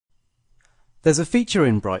There's a feature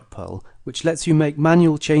in Brightpearl which lets you make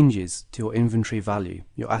manual changes to your inventory value,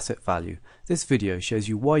 your asset value. This video shows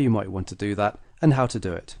you why you might want to do that and how to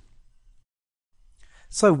do it.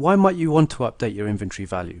 So why might you want to update your inventory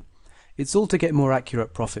value? It's all to get more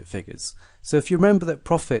accurate profit figures. So if you remember that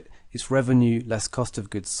profit is revenue less cost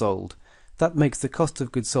of goods sold, that makes the cost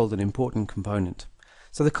of goods sold an important component.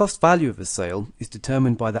 So the cost value of a sale is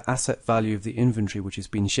determined by the asset value of the inventory which has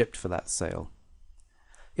been shipped for that sale.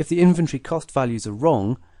 If the inventory cost values are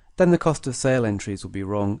wrong, then the cost of sale entries will be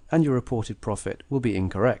wrong and your reported profit will be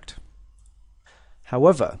incorrect.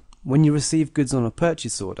 However, when you receive goods on a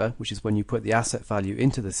purchase order, which is when you put the asset value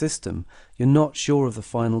into the system, you're not sure of the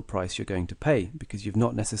final price you're going to pay because you've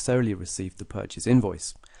not necessarily received the purchase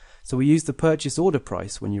invoice. So we use the purchase order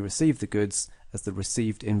price when you receive the goods as the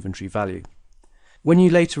received inventory value. When you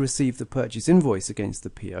later receive the purchase invoice against the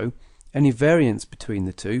PO, any variance between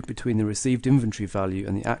the two, between the received inventory value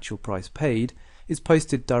and the actual price paid, is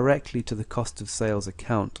posted directly to the cost of sales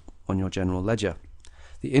account on your general ledger.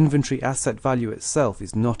 The inventory asset value itself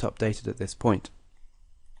is not updated at this point.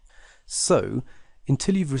 So,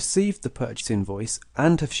 until you've received the purchase invoice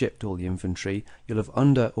and have shipped all the inventory, you'll have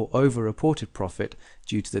under or over reported profit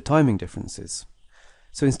due to the timing differences.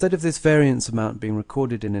 So instead of this variance amount being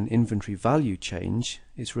recorded in an inventory value change,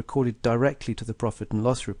 it's recorded directly to the profit and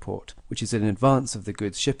loss report, which is in advance of the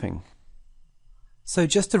goods shipping. So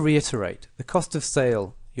just to reiterate, the cost of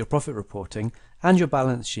sale, your profit reporting, and your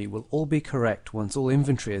balance sheet will all be correct once all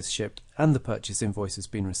inventory is shipped and the purchase invoice has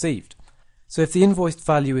been received. So if the invoiced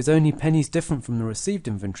value is only pennies different from the received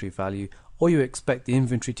inventory value, or you expect the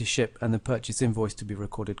inventory to ship and the purchase invoice to be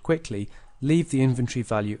recorded quickly, leave the inventory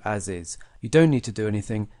value as is. You don't need to do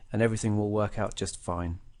anything and everything will work out just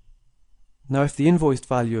fine. Now if the invoiced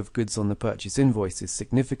value of goods on the purchase invoice is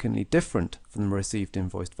significantly different from the received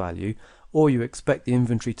invoiced value, or you expect the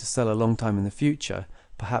inventory to sell a long time in the future,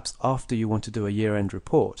 perhaps after you want to do a year-end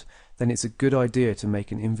report, then it's a good idea to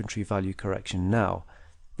make an inventory value correction now.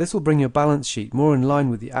 This will bring your balance sheet more in line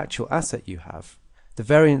with the actual asset you have. The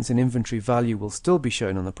variance in inventory value will still be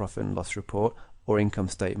shown on the profit and loss report or income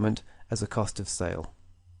statement as a cost of sale.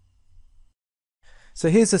 So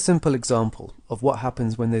here's a simple example of what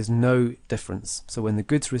happens when there's no difference, so when the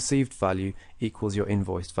goods received value equals your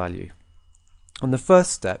invoiced value. On the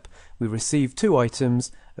first step, we receive two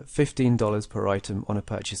items at $15 per item on a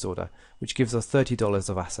purchase order, which gives us $30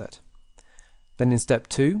 of asset. Then in step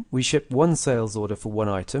 2, we ship one sales order for one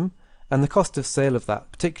item, and the cost of sale of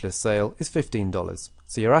that particular sale is $15.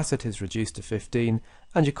 So your asset is reduced to 15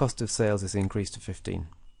 and your cost of sales is increased to 15.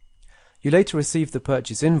 You later receive the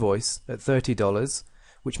purchase invoice at $30,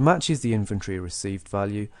 which matches the inventory received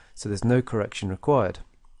value, so there's no correction required.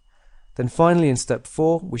 Then finally in step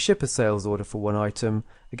 4, we ship a sales order for one item.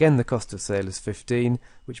 Again the cost of sale is 15,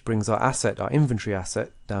 which brings our asset, our inventory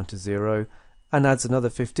asset, down to 0, and adds another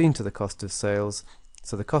 15 to the cost of sales,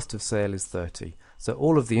 so the cost of sale is 30. So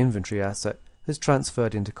all of the inventory asset has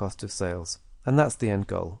transferred into cost of sales, and that's the end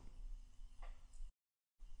goal.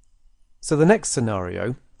 So the next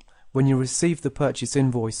scenario, when you receive the purchase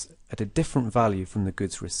invoice at a different value from the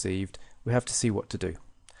goods received, we have to see what to do.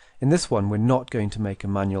 In this one, we're not going to make a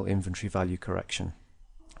manual inventory value correction.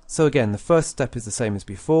 So again, the first step is the same as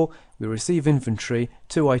before. We receive inventory,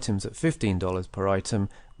 two items at $15 per item,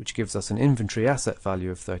 which gives us an inventory asset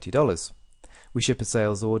value of $30. We ship a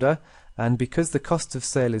sales order, and because the cost of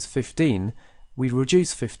sale is 15, we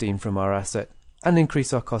reduce 15 from our asset and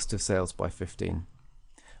increase our cost of sales by 15.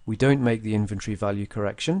 We don't make the inventory value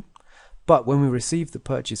correction, but when we receive the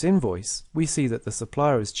purchase invoice, we see that the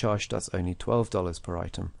supplier has charged us only $12 per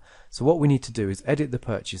item. So what we need to do is edit the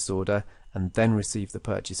purchase order and then receive the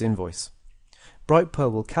purchase invoice.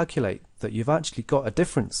 Brightpearl will calculate that you've actually got a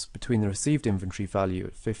difference between the received inventory value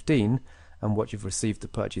at 15 and what you've received the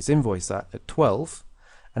purchase invoice at 12,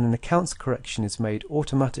 and an accounts correction is made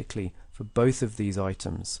automatically for both of these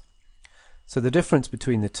items. So the difference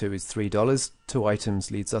between the two is $3. Two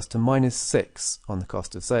items leads us to -6 on the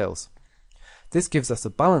cost of sales. This gives us a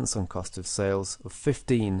balance on cost of sales of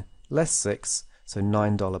 15 less 6, so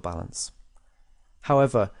 $9 balance.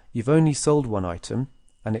 However, you've only sold one item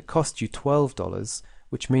and it cost you $12,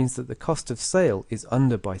 which means that the cost of sale is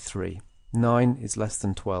under by 3. 9 is less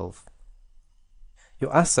than 12.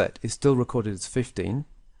 Your asset is still recorded as 15,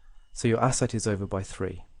 so your asset is over by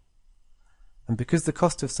 3. And because the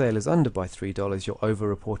cost of sale is under by $3, you're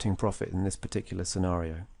over-reporting profit in this particular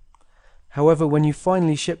scenario. However, when you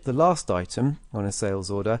finally ship the last item on a sales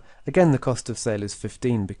order, again the cost of sale is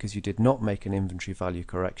 15 because you did not make an inventory value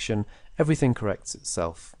correction. Everything corrects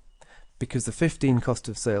itself. Because the 15 cost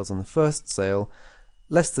of sales on the first sale,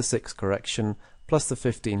 less the 6 correction, plus the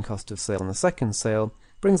 $15 cost of sale on the second sale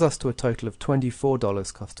brings us to a total of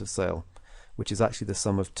 $24 cost of sale, which is actually the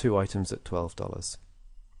sum of 2 items at $12.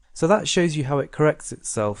 So that shows you how it corrects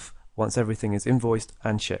itself once everything is invoiced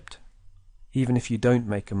and shipped, even if you don't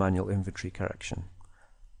make a manual inventory correction.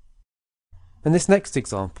 And this next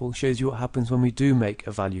example shows you what happens when we do make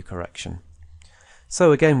a value correction.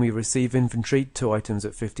 So again, we receive inventory, 2 items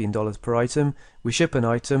at $15 per item, we ship an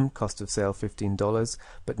item, cost of sale $15,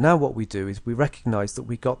 but now what we do is we recognize that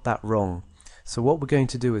we got that wrong. So what we're going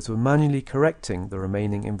to do is we're manually correcting the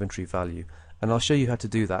remaining inventory value, and I'll show you how to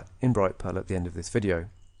do that in Brightpearl at the end of this video.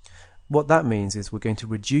 What that means is we're going to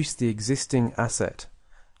reduce the existing asset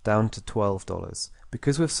down to $12.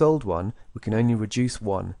 Because we've sold one, we can only reduce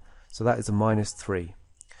one, so that is a -3.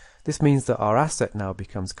 This means that our asset now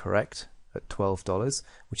becomes correct at $12,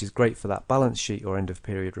 which is great for that balance sheet or end of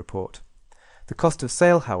period report. The cost of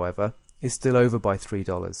sale, however, is still over by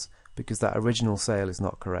 $3 because that original sale is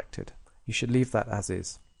not corrected. You should leave that as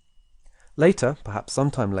is. Later, perhaps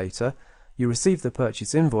sometime later, you receive the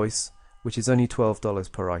purchase invoice, which is only $12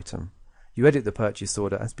 per item. You edit the purchase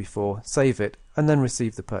order as before, save it, and then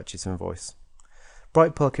receive the purchase invoice.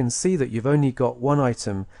 Brightpearl can see that you've only got one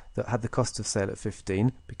item that had the cost of sale at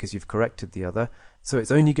 $15 because you've corrected the other, so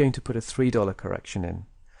it's only going to put a $3 correction in.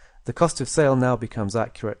 The cost of sale now becomes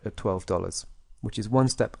accurate at $12, which is one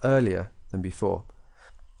step earlier than before.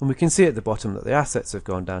 And we can see at the bottom that the assets have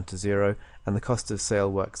gone down to 0 and the cost of sale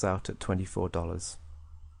works out at $24.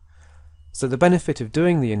 So the benefit of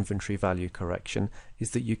doing the inventory value correction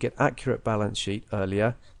is that you get accurate balance sheet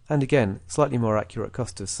earlier, and again, slightly more accurate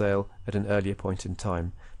cost of sale at an earlier point in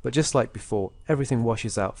time. But just like before, everything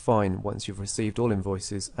washes out fine once you've received all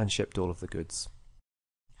invoices and shipped all of the goods.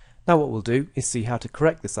 Now what we'll do is see how to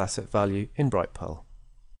correct this asset value in Brightpearl.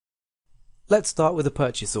 Let's start with a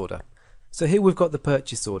purchase order. So here we've got the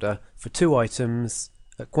purchase order for 2 items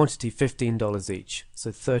at quantity $15 each,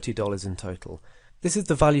 so $30 in total. This is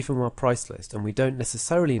the value from our price list, and we don't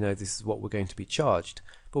necessarily know this is what we're going to be charged,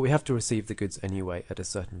 but we have to receive the goods anyway at a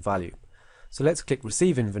certain value. So let's click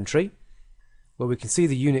Receive Inventory, where we can see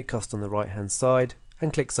the unit cost on the right hand side,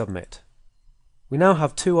 and click Submit. We now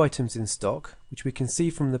have 2 items in stock, which we can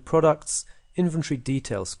see from the Products Inventory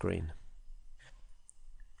Detail screen.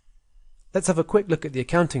 Let's have a quick look at the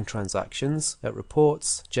accounting transactions at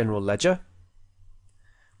Reports, General Ledger,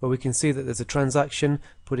 where we can see that there's a transaction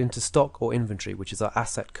put into stock or inventory, which is our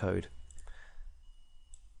asset code.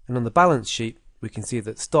 And on the balance sheet, we can see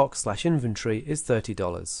that stock/inventory is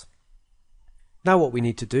 $30. Now what we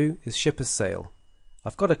need to do is ship a sale.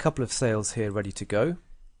 I've got a couple of sales here ready to go.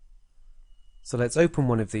 So let's open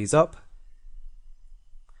one of these up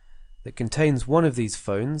that contains one of these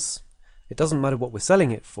phones. It doesn't matter what we're selling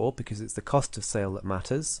it for because it's the cost of sale that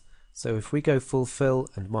matters. So if we go fulfill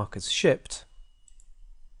and mark as shipped,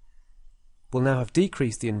 we'll now have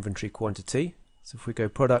decreased the inventory quantity. So if we go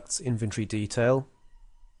Products, Inventory Detail,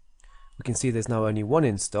 we can see there's now only one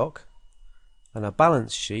in stock, and our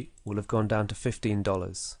balance sheet will have gone down to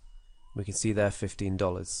 $15. We can see there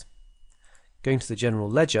 $15. Going to the General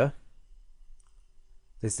Ledger,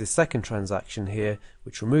 there's this second transaction here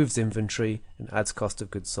which removes inventory and adds cost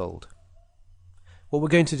of goods sold. What we're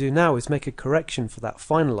going to do now is make a correction for that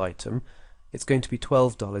final item. It's going to be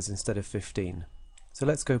 $12 instead of $15. So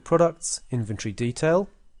let's go Products, Inventory Detail,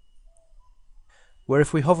 where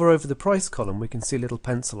if we hover over the price column we can see a little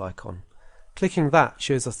pencil icon. Clicking that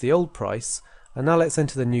shows us the old price, and now let's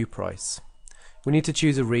enter the new price. We need to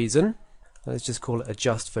choose a reason. Let's just call it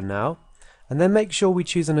Adjust for now, and then make sure we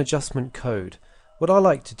choose an adjustment code. What I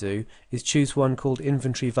like to do is choose one called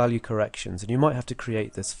Inventory Value Corrections, and you might have to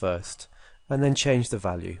create this first, and then change the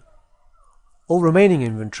value. All remaining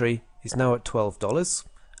inventory is now at $12,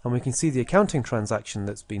 and we can see the accounting transaction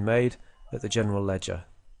that's been made at the General Ledger.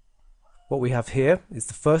 What we have here is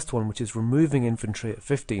the first one, which is removing inventory at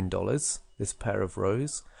 $15, this pair of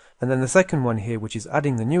rows, and then the second one here, which is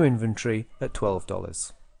adding the new inventory at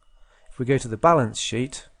 $12. If we go to the balance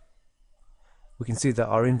sheet, we can see that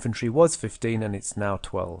our inventory was 15 and it's now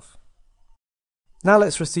 12. Now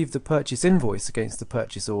let's receive the purchase invoice against the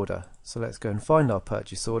purchase order. So let's go and find our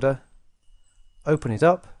purchase order, open it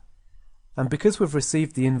up, and because we've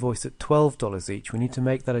received the invoice at $12 each, we need to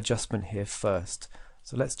make that adjustment here first.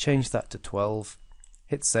 So let's change that to 12,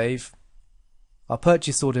 hit save. Our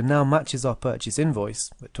purchase order now matches our purchase invoice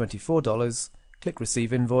at $24, click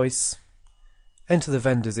Receive Invoice, enter the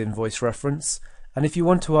vendor's invoice reference, and if you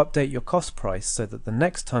want to update your cost price so that the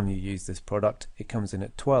next time you use this product it comes in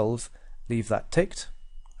at 12, leave that ticked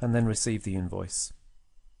and then receive the invoice.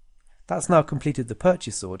 That's now completed the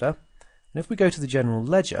purchase order, and if we go to the General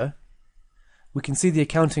Ledger, we can see the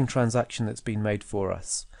accounting transaction that's been made for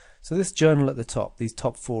us. So this journal at the top, these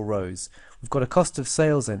top 4 rows, we've got a cost of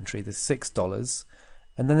sales entry, that's $6,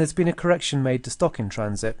 and then there's been a correction made to stock in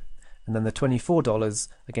transit, and then the $24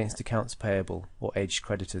 against accounts payable, or aged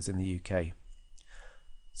creditors in the UK.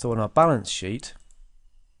 So on our balance sheet,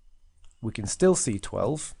 we can still see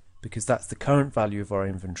 12, because that's the current value of our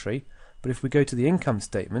inventory, but if we go to the income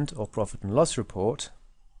statement, or profit and loss report,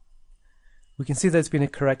 we can see there's been a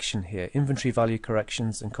correction here, inventory value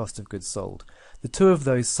corrections and cost of goods sold. The two of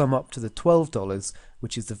those sum up to the $12,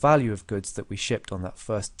 which is the value of goods that we shipped on that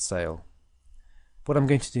first sale. What I'm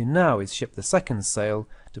going to do now is ship the second sale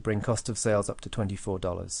to bring cost of sales up to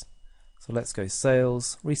 $24. So let's go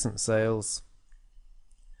sales, recent sales.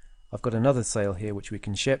 I've got another sale here which we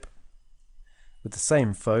can ship with the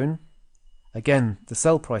same phone. Again, the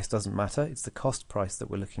sell price doesn't matter, it's the cost price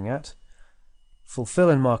that we're looking at. Fulfill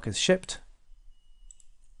and mark as shipped,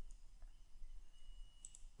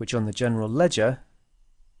 which on the general ledger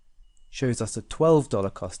shows us a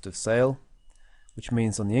 $12 cost of sale, which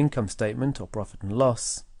means on the income statement or profit and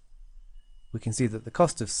loss, we can see that the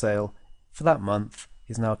cost of sale for that month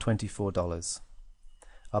is now $24.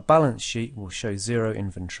 Our balance sheet will show 0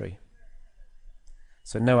 inventory.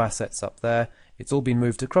 So no assets up there, it's all been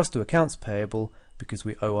moved across to accounts payable because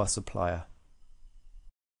we owe our supplier.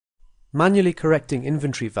 Manually correcting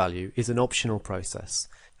inventory value is an optional process,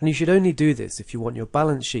 and you should only do this if you want your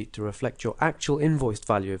balance sheet to reflect your actual invoiced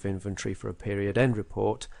value of inventory for a period end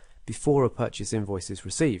report before a purchase invoice is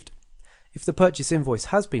received. If the purchase invoice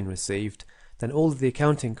has been received, then all of the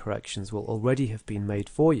accounting corrections will already have been made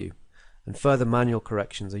for you, and further manual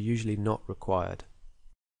corrections are usually not required.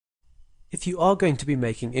 If you are going to be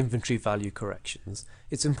making inventory value corrections,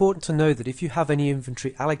 it's important to know that if you have any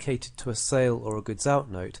inventory allocated to a sale or a goods out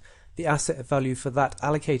note, the asset value for that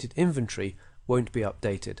allocated inventory won't be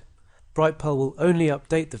updated. Brightpearl will only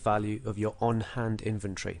update the value of your on-hand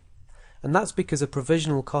inventory. And that's because a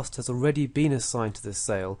provisional cost has already been assigned to the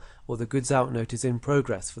sale, or the goods out note is in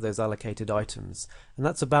progress for those allocated items, and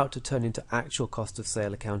that's about to turn into actual cost of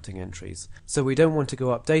sale accounting entries. So we don't want to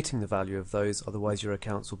go updating the value of those, otherwise your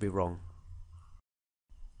accounts will be wrong.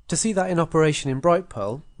 To see that in operation in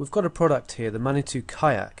Brightpearl, we've got a product here, the Manitou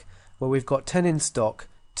Kayak, where we've got 10 in stock,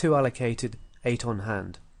 2 allocated, 8 on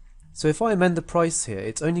hand. So if I amend the price here,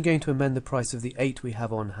 it's only going to amend the price of the 8 we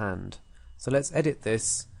have on hand. So let's edit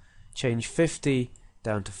this, change 50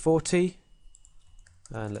 down to 40,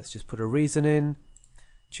 and let's just put a reason in,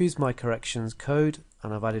 choose my corrections code,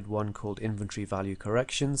 and I've added one called inventory value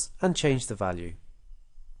corrections, and change the value.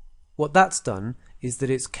 What that's done is that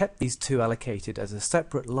it's kept these 2 allocated as a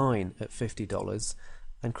separate line at $50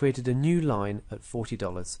 and created a new line at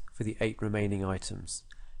 $40 for the 8 remaining items.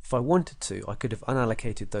 If I wanted to, I could have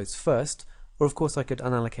unallocated those first, or of course I could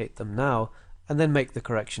unallocate them now and then make the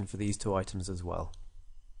correction for these 2 items as well.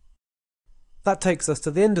 That takes us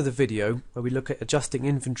to the end of the video where we look at adjusting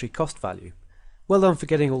inventory cost value. Well done for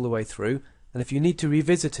getting all the way through, and if you need to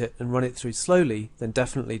revisit it and run it through slowly, then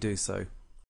definitely do so.